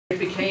It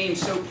became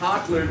so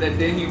popular that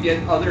then you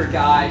get other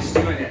guys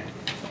doing it.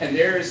 And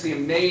there's the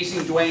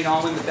amazing Dwayne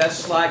Allman, the best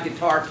slide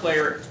guitar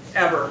player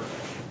ever.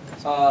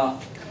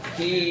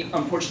 He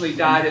unfortunately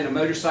died in a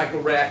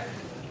motorcycle wreck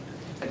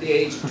at the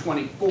age of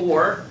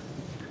 24.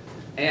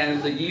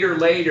 And the year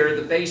later,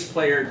 the bass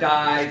player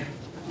died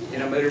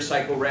in a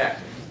motorcycle wreck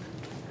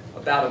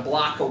about a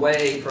block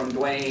away from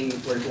Dwayne,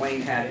 where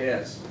Dwayne had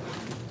his.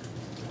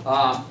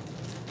 But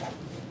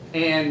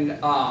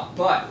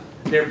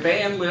their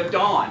band lived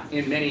on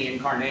in many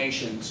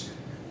incarnations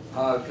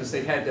because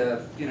they've had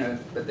to,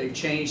 but they've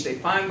changed. They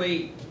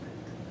finally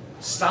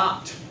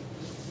stopped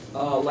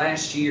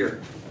last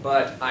year,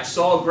 but I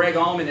saw Greg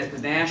Allman at the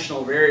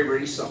National very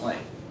recently,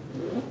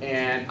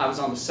 and I was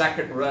on the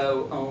second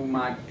row. Oh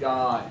my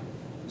God,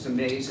 it was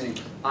amazing.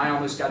 I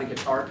almost got a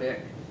guitar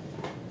pick.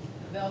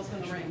 The bell's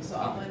going to ring, so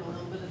I'll play a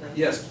little bit of this.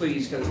 Yes,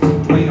 please, because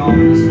Dwayne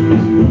Allman is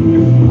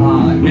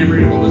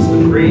memory of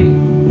Elizabeth Reed.